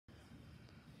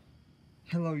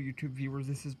Hello, YouTube viewers.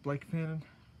 This is Blake Fannin.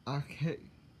 I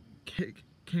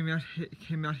came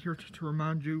out here to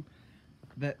remind you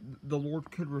that the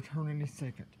Lord could return any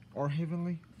second. Our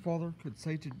Heavenly Father could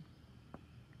say to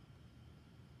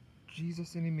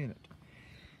Jesus any minute.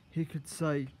 He could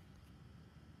say,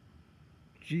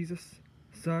 "Jesus,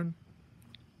 son,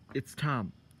 it's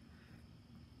time.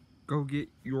 Go get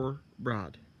your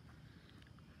bride."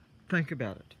 Think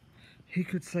about it. He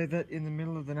could say that in the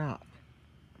middle of the night.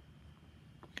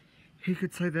 He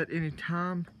could say that any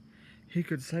time. He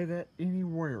could say that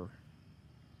anywhere.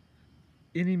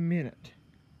 Any minute.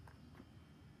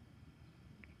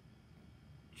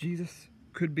 Jesus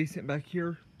could be sent back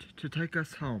here to take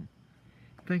us home.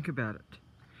 Think about it.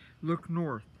 Look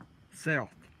north,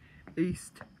 south,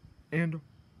 east, and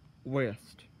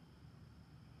west.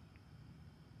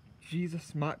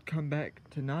 Jesus might come back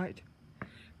tonight,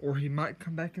 or he might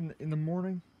come back in the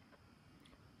morning,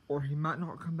 or he might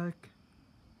not come back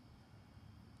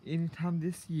anytime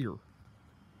this year.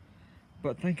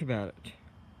 But think about it.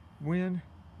 When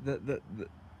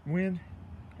when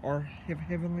our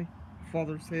Heavenly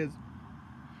Father says,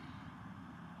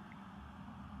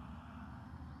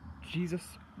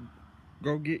 "Jesus,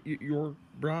 go get your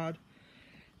bride,"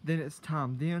 then it's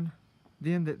time. Then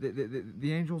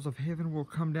the angels of heaven will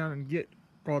come down and get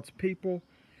God's people.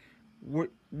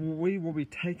 We will be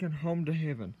taken home to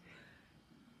heaven.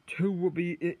 Two will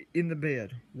be in the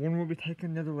bed. One will be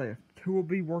taken to the left. Two will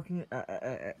be working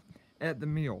at the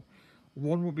meal.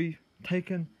 One will be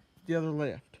taken the other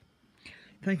left.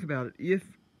 Think about it.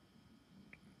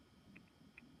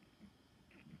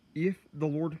 If the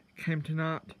Lord came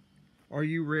tonight, are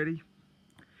you ready?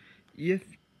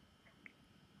 If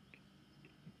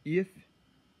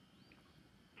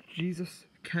Jesus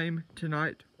came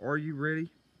tonight, are you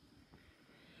ready?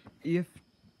 If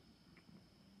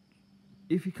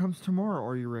he comes tomorrow,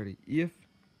 are you ready? If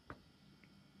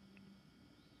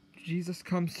Jesus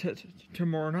comes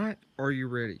tomorrow night, are you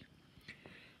ready?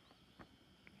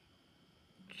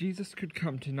 Jesus could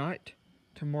come tonight,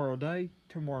 tomorrow day,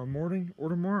 tomorrow morning, or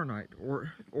tomorrow night,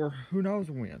 or who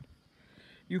knows when.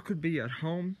 You could be at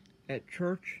home, at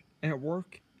church, at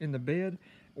work, in the bed,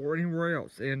 or anywhere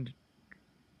else, and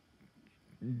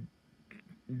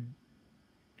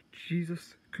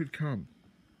Jesus could come.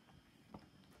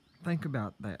 Think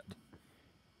about that.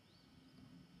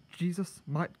 Jesus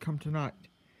might come tonight,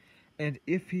 and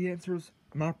if he answers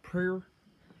my prayer,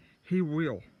 he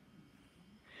will.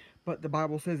 But the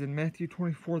Bible says in Matthew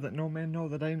 24 that no man know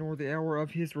the day nor the hour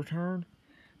of his return.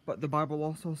 But the Bible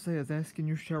also says, "Ask and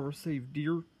you shall receive."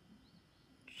 Dear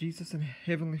Jesus and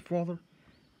Heavenly Father,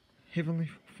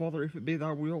 if it be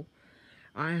thy will,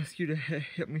 I ask you to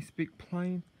help me speak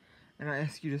plain, and I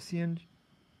ask you to send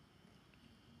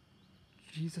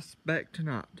Jesus back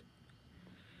tonight.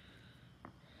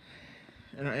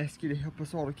 And I ask you to help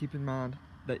us all to keep in mind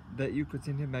that you could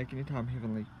send him back anytime,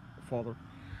 Heavenly Father.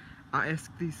 I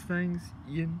ask these things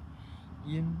in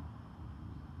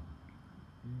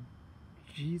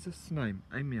Jesus' name.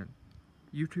 Amen.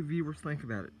 YouTube viewers, think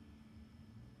about it.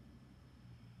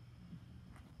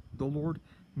 The Lord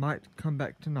might come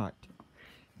back tonight.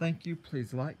 Thank you.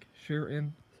 Please like, share,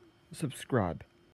 and subscribe.